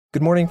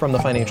Good morning from the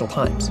Financial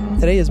Times.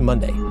 Today is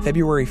Monday,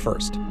 February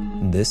 1st,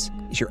 and this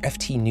is your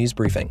FT News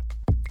Briefing.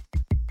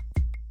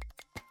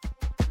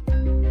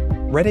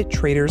 Reddit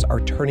traders are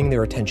turning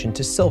their attention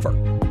to silver.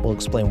 We'll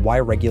explain why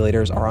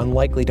regulators are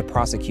unlikely to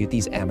prosecute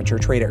these amateur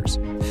traders.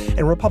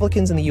 And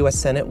Republicans in the U.S.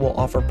 Senate will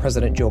offer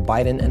President Joe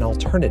Biden an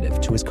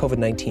alternative to his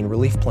COVID-19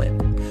 relief plan.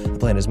 The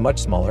plan is much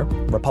smaller.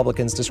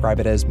 Republicans describe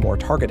it as more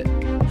targeted.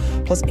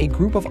 Plus, a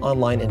group of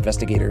online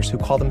investigators who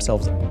call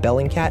themselves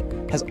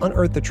Bellingcat has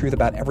unearthed the truth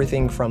about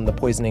everything from the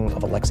poisoning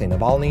of Alexei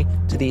Navalny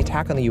to the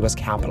attack on the U.S.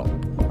 Capitol.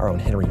 Our own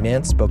Henry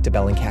Mance spoke to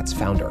Bellingcat's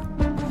founder.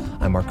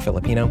 I'm Mark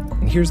Filipino,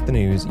 and here's the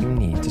news you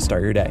need to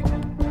start your day.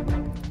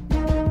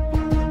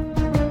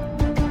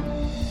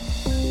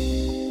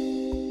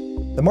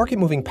 The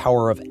market-moving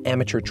power of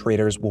amateur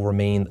traders will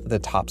remain the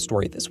top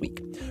story this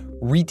week.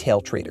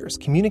 Retail traders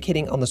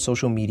communicating on the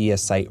social media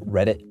site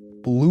Reddit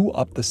blew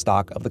up the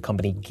stock of the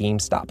company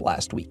GameStop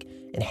last week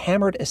and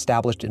hammered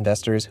established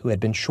investors who had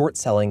been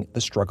short-selling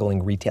the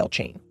struggling retail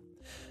chain.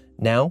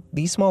 Now,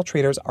 these small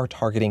traders are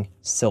targeting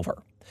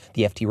silver.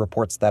 The FT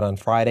reports that on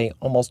Friday,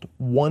 almost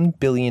 $1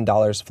 billion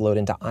flowed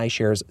into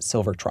iShares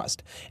Silver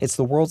Trust. It's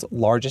the world's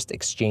largest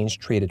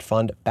exchange-traded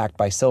fund backed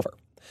by silver.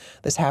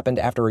 This happened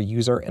after a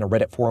user in a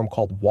Reddit forum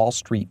called Wall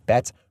Street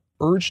Bets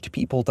urged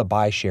people to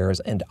buy shares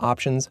and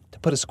options to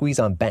put a squeeze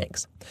on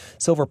banks.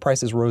 Silver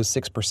prices rose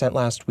 6%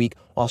 last week,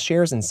 while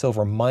shares in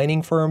silver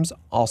mining firms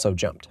also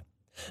jumped.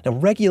 Now,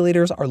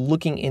 regulators are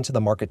looking into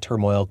the market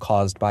turmoil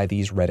caused by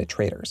these Reddit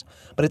traders,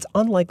 but it's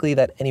unlikely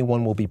that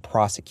anyone will be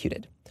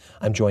prosecuted.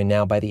 I'm joined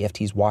now by the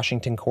FT's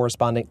Washington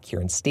correspondent,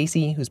 Kieran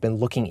Stacey, who's been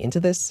looking into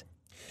this.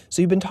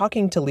 So you've been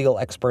talking to legal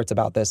experts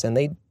about this, and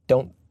they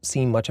don't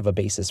see much of a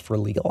basis for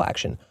legal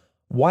action.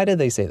 Why did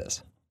they say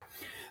this?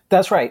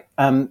 That's right.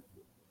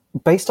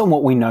 Based on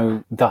what we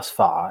know thus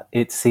far,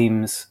 it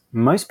seems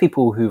most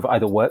people who've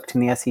either worked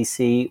in the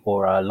SEC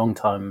or are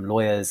long-time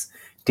lawyers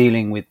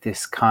dealing with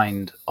this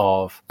kind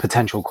of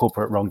potential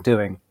corporate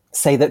wrongdoing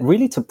say that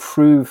really to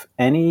prove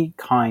any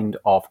kind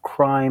of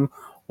crime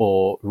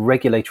or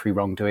regulatory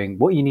wrongdoing,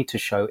 what you need to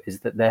show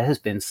is that there has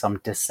been some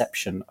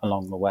deception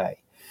along the way.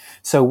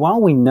 So while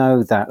we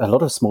know that a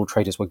lot of small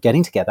traders were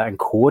getting together and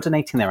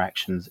coordinating their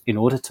actions in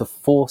order to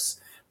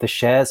force the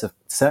shares of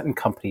certain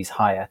companies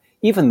higher,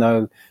 even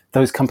though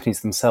those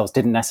companies themselves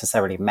didn't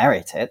necessarily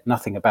merit it,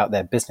 nothing about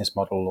their business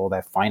model or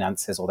their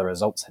finances or their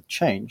results had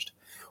changed,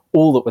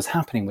 all that was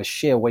happening with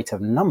sheer weight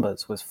of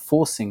numbers was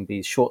forcing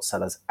these short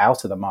sellers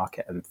out of the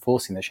market and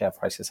forcing the share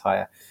prices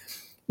higher.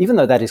 Even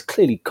though that is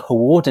clearly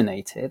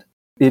coordinated,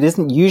 it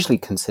isn't usually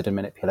considered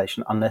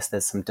manipulation unless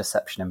there's some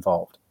deception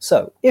involved.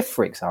 So if,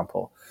 for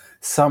example,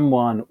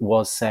 someone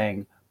was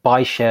saying,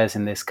 buy shares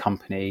in this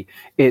company,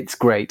 it's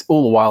great,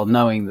 all the while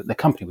knowing that the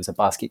company was a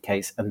basket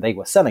case and they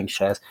were selling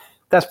shares,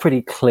 that's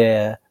pretty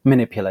clear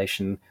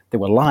manipulation. They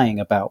were lying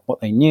about what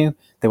they knew.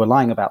 They were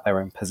lying about their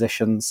own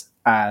positions.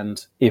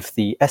 And if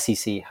the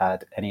SEC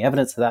had any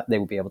evidence of that, they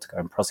would be able to go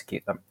and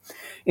prosecute them.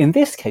 In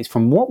this case,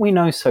 from what we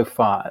know so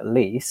far, at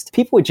least,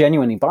 people were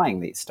genuinely buying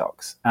these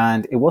stocks.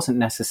 And it wasn't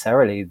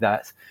necessarily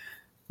that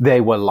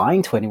they were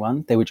lying to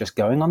anyone. They were just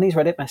going on these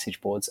Reddit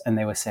message boards and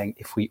they were saying,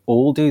 if we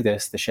all do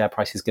this, the share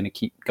price is going to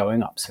keep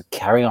going up. So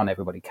carry on,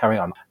 everybody, carry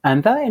on.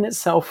 And that in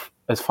itself,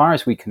 as far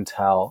as we can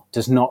tell,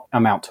 does not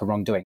amount to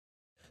wrongdoing.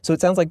 So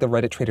it sounds like the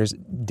Reddit traders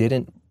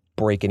didn't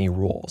break any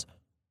rules.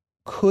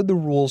 Could the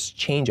rules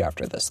change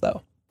after this,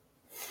 though?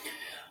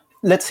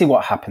 Let's see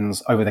what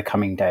happens over the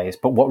coming days.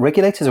 But what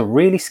regulators are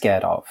really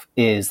scared of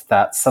is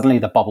that suddenly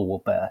the bubble will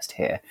burst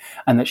here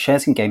and that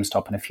shares in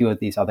GameStop and a few of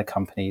these other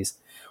companies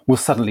will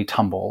suddenly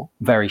tumble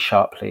very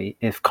sharply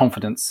if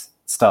confidence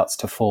starts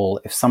to fall.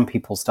 If some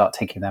people start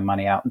taking their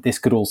money out, this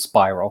could all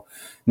spiral.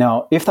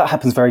 Now, if that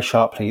happens very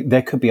sharply,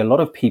 there could be a lot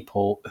of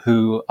people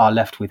who are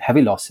left with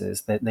heavy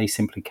losses that they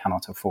simply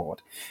cannot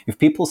afford. If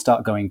people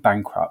start going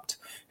bankrupt,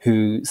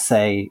 who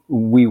say,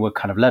 we were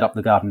kind of led up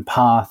the garden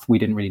path, we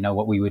didn't really know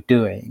what we were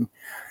doing,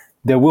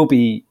 there will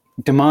be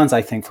demands,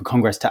 I think, for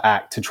Congress to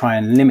act to try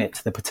and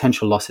limit the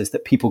potential losses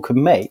that people could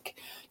make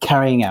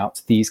carrying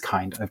out these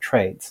kind of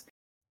trades.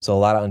 So a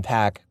lot to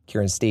unpack.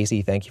 Kieran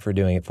Stacey, thank you for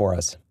doing it for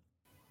us.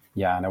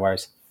 Yeah, no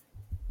worries.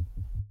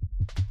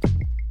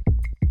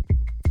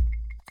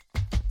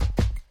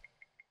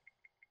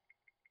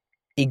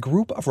 A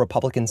group of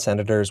Republican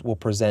senators will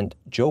present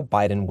Joe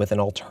Biden with an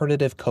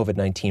alternative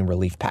COVID-19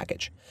 relief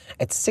package.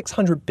 At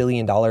 $600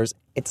 billion,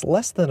 it's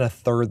less than a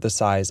third the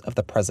size of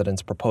the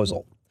president's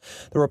proposal.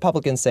 The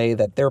Republicans say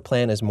that their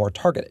plan is more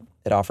targeted.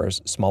 It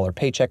offers smaller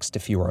paychecks to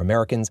fewer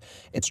Americans,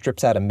 it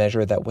strips out a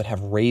measure that would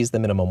have raised the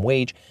minimum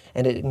wage,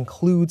 and it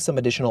includes some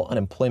additional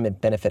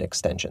unemployment benefit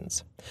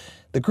extensions.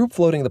 The group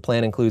floating the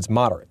plan includes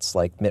moderates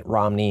like Mitt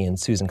Romney and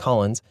Susan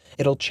Collins.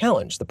 It'll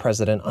challenge the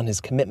president on his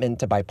commitment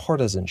to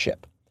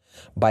bipartisanship.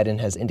 Biden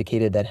has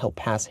indicated that he'll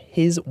pass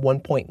his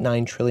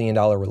 $1.9 trillion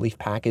relief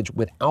package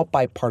without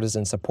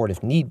bipartisan support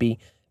if need be,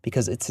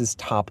 because it's his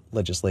top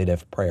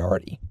legislative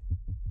priority.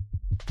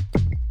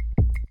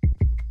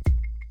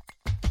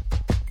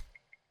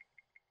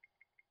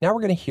 Now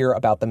we're going to hear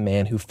about the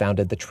man who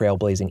founded the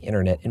trailblazing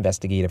internet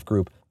investigative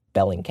group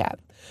Bellingcat.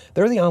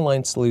 They're the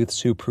online sleuths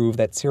who prove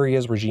that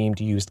Syria's regime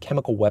used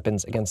chemical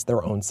weapons against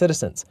their own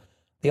citizens.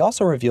 They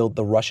also revealed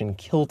the Russian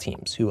kill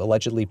teams who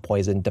allegedly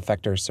poisoned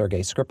defector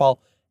Sergei Skripal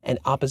and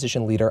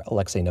opposition leader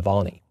Alexei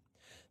Navalny.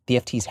 The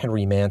FT's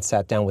Henry Mance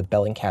sat down with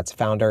Bellingcat's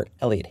founder,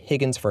 Elliot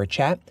Higgins, for a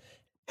chat.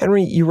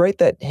 Henry, you write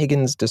that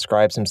Higgins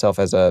describes himself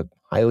as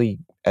highly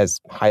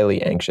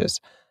anxious.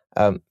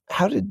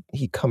 How did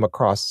he come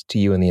across to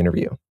you in the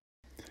interview?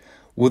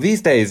 Well,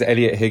 these days,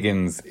 Elliot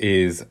Higgins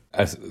is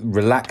a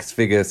relaxed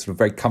figure, sort of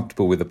very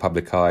comfortable with the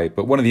public eye.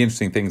 But one of the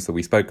interesting things that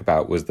we spoke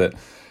about was that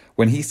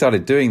when he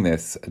started doing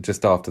this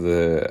just after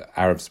the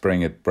Arab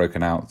Spring had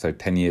broken out, so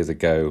 10 years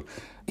ago,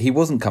 he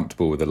wasn't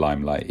comfortable with the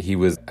limelight. He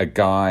was a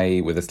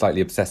guy with a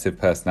slightly obsessive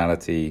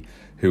personality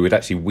who had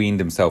actually weaned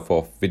himself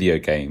off video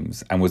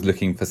games and was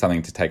looking for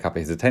something to take up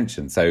his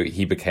attention. So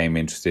he became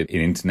interested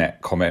in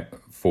internet comment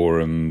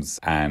forums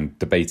and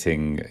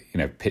debating,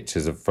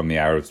 pictures from the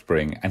Arab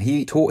Spring. And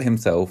he taught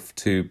himself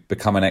to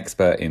become an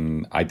expert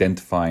in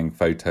identifying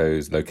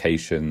photos,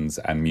 locations,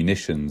 and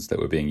munitions that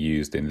were being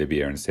used in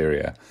Libya and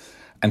Syria.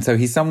 And so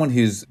he's someone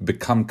who's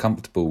become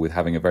comfortable with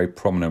having a very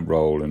prominent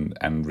role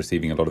and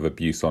receiving a lot of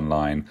abuse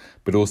online,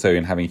 but also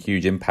in having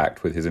huge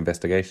impact with his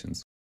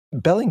investigations.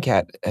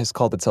 Bellingcat has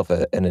called itself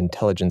an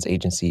intelligence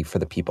agency for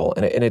the people,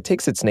 and it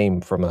takes its name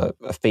from a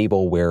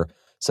fable where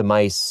some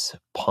mice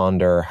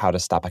ponder how to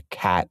stop a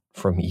cat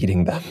from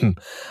eating them.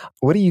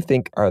 What do you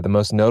think are the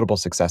most notable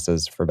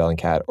successes for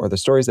Bellingcat, or the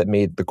stories that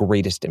made the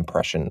greatest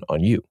impression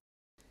on you?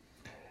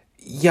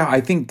 Yeah, I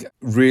think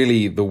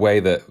really the way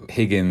that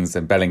Higgins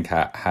and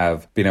Bellingcat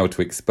have been able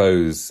to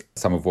expose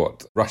some of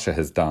what Russia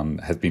has done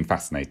has been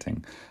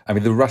fascinating. I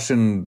mean, the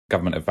Russian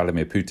government of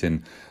Vladimir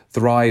Putin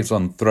thrives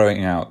on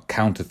throwing out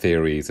counter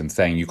theories and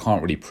saying you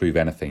can't really prove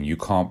anything. You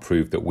can't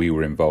prove that we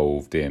were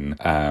involved in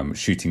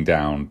shooting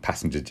down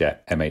passenger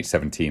jet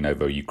MH17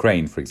 over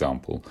Ukraine, for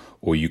example,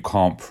 or you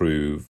can't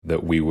prove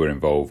that we were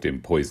involved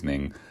in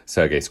poisoning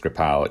Sergei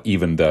Skripal,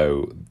 even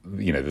though,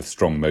 the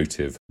strong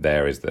motive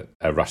there is that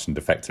a Russian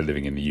defector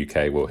living in the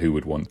UK, well, who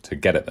would want to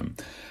get at them?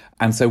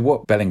 And so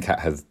what Bellingcat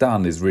has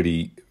done is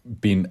really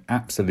been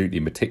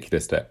absolutely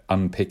meticulous at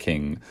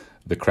unpicking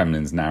the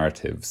Kremlin's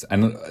narratives.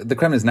 And the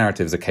Kremlin's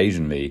narratives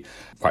occasionally,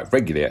 quite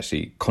regularly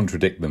actually,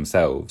 contradict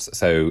themselves.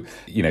 So,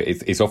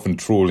 it's often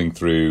trawling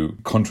through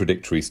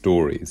contradictory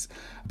stories,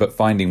 but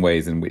finding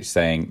ways in which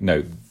saying,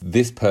 no,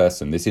 this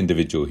person, this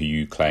individual who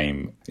you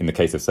claim, in the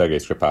case of Sergei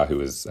Skripal, who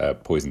was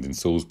poisoned in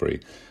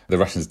Salisbury, the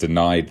Russians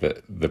denied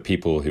that the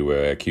people who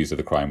were accused of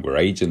the crime were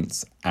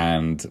agents,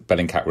 and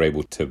Bellingcat were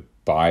able to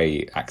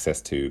buy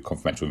access to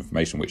confidential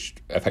information, which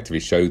effectively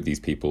showed these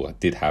people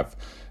did have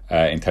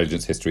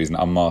intelligence histories and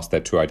unmasked their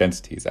true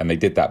identities. And they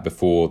did that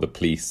before the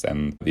police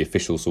and the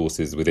official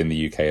sources within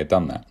the UK had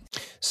done that.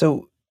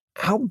 So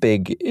how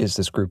big is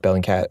this group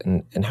Bellingcat,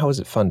 and how is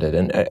it funded?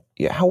 And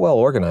how well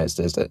organized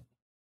is it?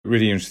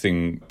 Really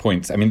interesting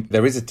points. I mean,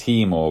 there is a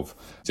team of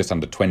just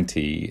under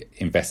 20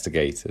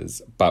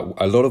 investigators, but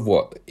a lot of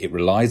what it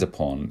relies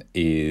upon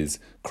is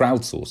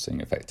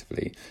crowdsourcing,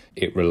 effectively.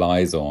 It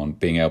relies on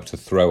being able to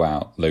throw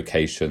out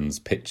locations,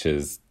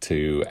 pictures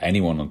to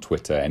anyone on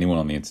Twitter, anyone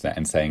on the internet,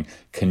 and saying,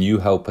 can you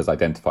help us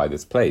identify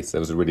this place?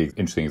 There was a really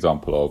interesting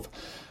example of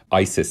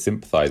ISIS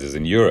sympathizers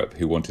in Europe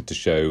who wanted to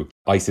show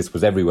ISIS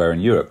was everywhere in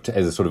Europe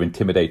as a sort of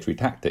intimidatory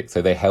tactic.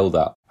 So they held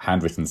up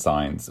handwritten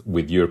signs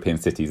with European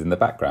cities in the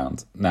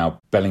background. Now,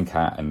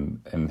 Bellingcat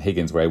and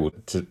Higgins were able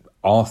to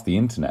ask the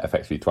internet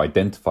effectively to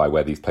identify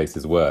where these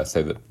places were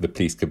so that the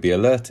police could be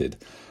alerted.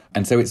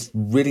 And so it's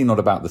really not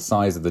about the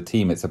size of the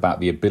team. It's about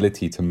the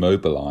ability to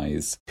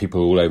mobilize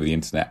people all over the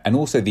internet, and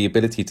also the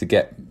ability to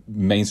get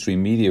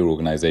mainstream media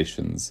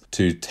organizations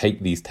to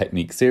take these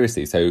techniques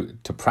seriously. So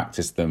to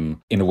practice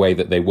them in a way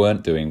that they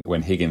weren't doing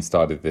when Higgins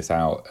started this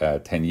out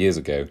 10 years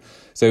ago.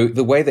 So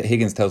the way that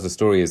Higgins tells the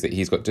story is that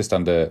he's got just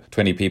under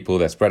 20 people.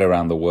 They're spread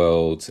around the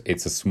world.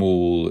 It's a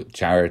small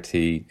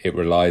charity. It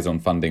relies on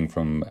funding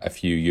from a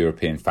few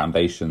European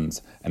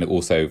foundations. And it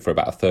also, for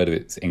about a third of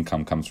its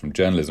income, comes from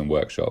journalism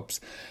workshops.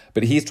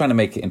 But he's trying to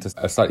make it into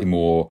a slightly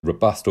more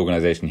robust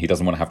organization. He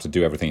doesn't want to have to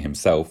do everything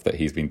himself that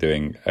he's been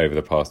doing over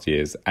the past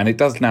years. And it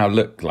does now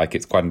look like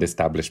it's quite an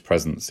established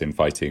presence in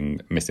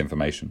fighting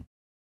misinformation.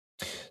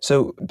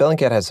 So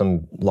Bellingcat has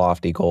some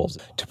lofty goals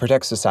to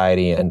protect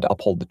society and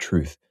uphold the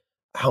truth.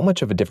 How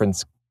much of a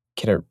difference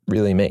can it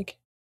really make?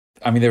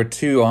 I mean, there are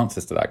two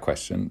answers to that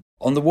question.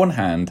 On the one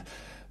hand,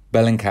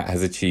 Bellingcat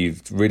has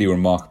achieved really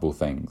remarkable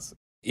things.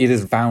 It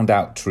has found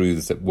out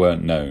truths that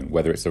weren't known,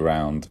 whether it's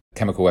around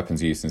chemical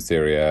weapons use in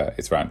Syria,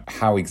 it's around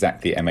how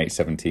exactly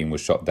MH17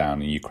 was shot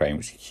down in Ukraine,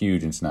 which is a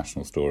huge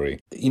international story.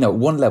 At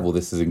one level,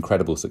 this is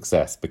incredible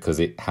success because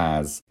it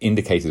has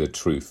indicated a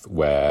truth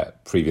where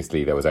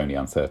previously there was only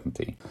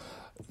uncertainty.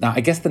 Now,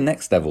 I guess the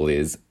next level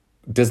is,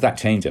 does that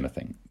change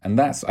anything? And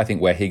that's, I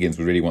think, where Higgins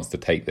really wants to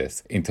take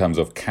this in terms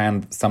of,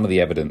 can some of the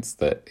evidence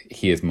that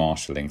he is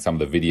marshalling, some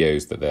of the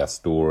videos that they're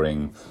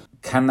storing,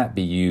 can that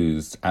be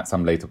used at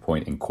some later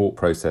point in court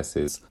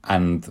processes?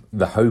 And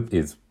the hope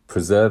is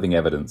preserving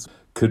evidence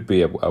could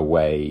be a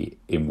way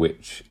in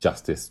which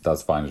justice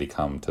does finally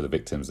come to the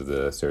victims of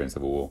the Syrian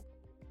civil war.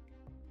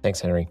 Thanks,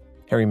 Henry.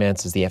 Henry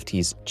Mance is the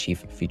FT's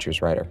chief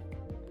features writer.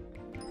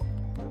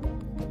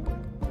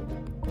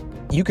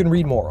 You can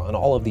read more on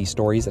all of these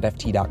stories at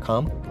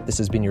FT.com. This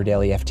has been your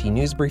daily FT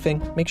News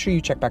Briefing. Make sure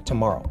you check back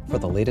tomorrow for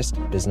the latest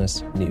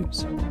business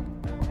news.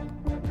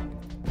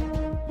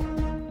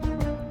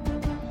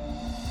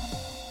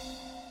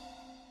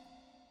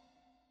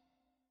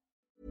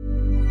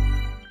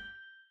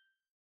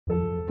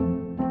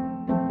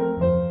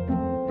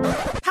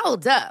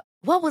 Hold up.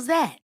 What was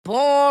that?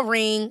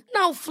 Boring.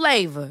 No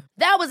flavor.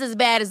 That was as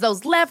bad as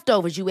those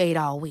leftovers you ate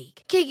all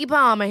week. Keke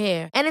Palmer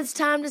here, and it's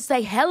time to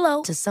say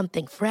hello to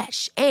something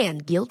fresh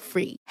and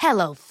guilt-free.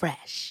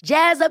 HelloFresh.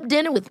 Jazz up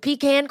dinner with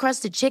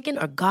pecan-crusted chicken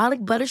or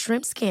garlic butter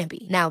shrimp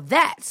scampi. Now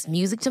that's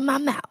music to my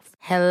mouth.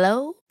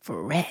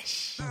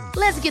 HelloFresh.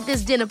 Let's get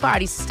this dinner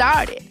party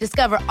started.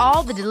 Discover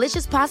all the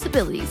delicious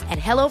possibilities at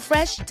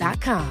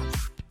HelloFresh.com.